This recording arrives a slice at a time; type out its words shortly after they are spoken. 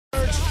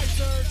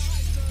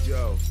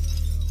Yo.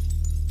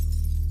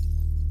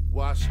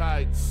 Wash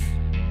Heights.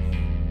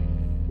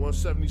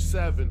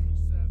 177.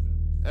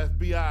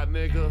 FBI,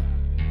 nigga.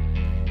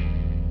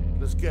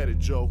 Let's get it,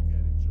 Joe.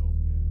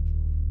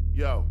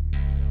 Yo.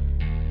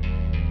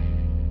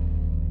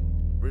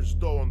 Rich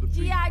Doe on the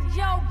beat. G.I.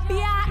 Joe,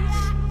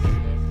 bitch.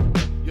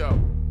 Yo.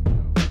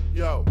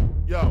 Yo.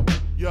 Yo.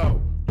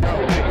 Yo.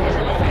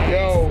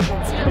 Yo,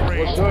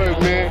 what's good,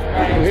 man?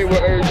 I'm here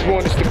with Urge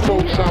One. It's the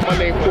Cosign. My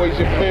name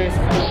Poison Pen.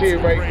 It's here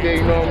right there,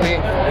 you know what I mean?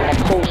 I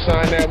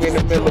Cosign that. We in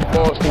the middle of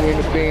Boston, we in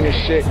the bean and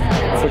shit.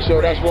 But yo,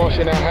 that's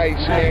Washington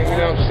Heights, man. You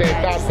know what I'm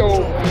saying? Dato,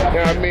 you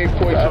know what I mean?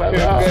 Poison Pen,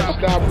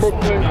 Bed-Stuy,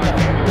 Brooklyn.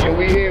 And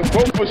we here,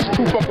 both of us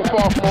too fucking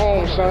far from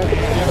home, son.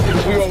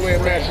 We over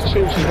in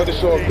Massachusetts, but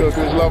it's all good.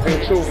 There's love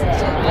here too.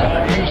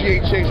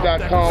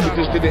 UGHH.com. We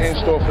just did the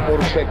in-store for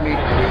Motor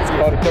Technique.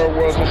 The Third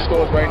World's in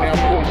stores right now.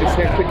 Poison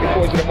Pen. Pick your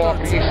poison, the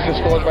market, East is in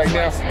stores right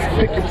now.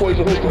 Pick your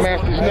poison, who's the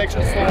master's next?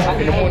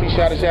 And the money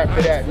shot is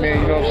after that,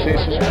 man. You know what I'm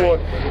saying? So support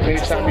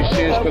anytime you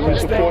see us, because we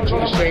support you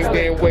the same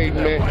damn way,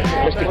 man.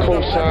 That's the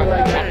Cosign.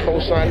 I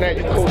Cosign that,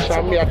 you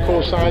Cosign me, I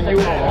Cosign you.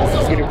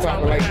 Get it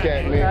poppin' like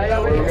that,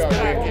 man. Word up,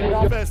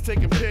 man. Best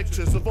taking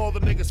pictures of all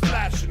the niggas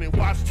flashing in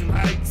Washington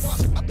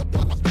Heights.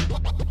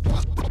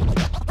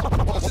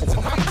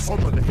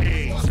 Home of the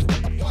haze.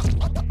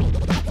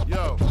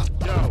 Yo,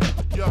 yo,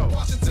 yo,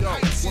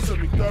 yo.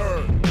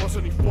 173rd,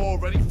 174,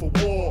 ready for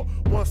war.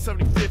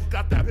 175th,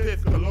 got that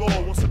piff galore.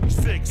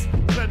 176,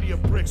 plenty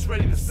of bricks,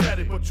 ready to set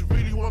it. But you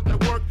really want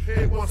that work?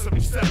 Hit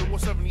 177,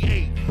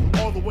 178,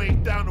 all the way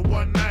down to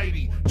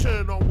 190.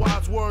 Chillin' on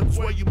Wadsworth's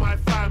where you might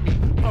find me.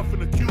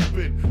 Puffin' a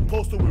Cupid,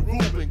 posted with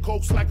Ruben.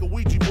 Coke's like a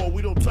Ouija board,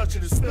 we don't touch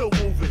it, it's still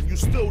moving. You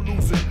still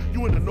losing,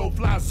 you in the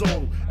no-fly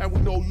zone. And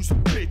we know you's a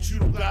bitch, you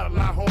don't got a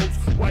lot of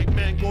hoes. White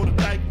man go to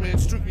Dykeman,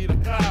 strictly the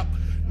cop.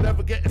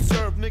 Never getting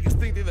served, niggas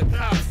think they the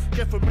cops.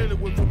 Get familiar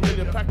with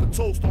familiar, pack the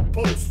toast on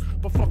post.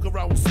 But fuck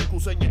around with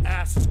sickles and your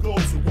ass is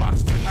goes and watch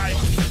the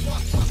Heights.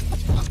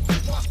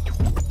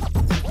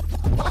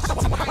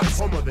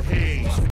 Home of the haze.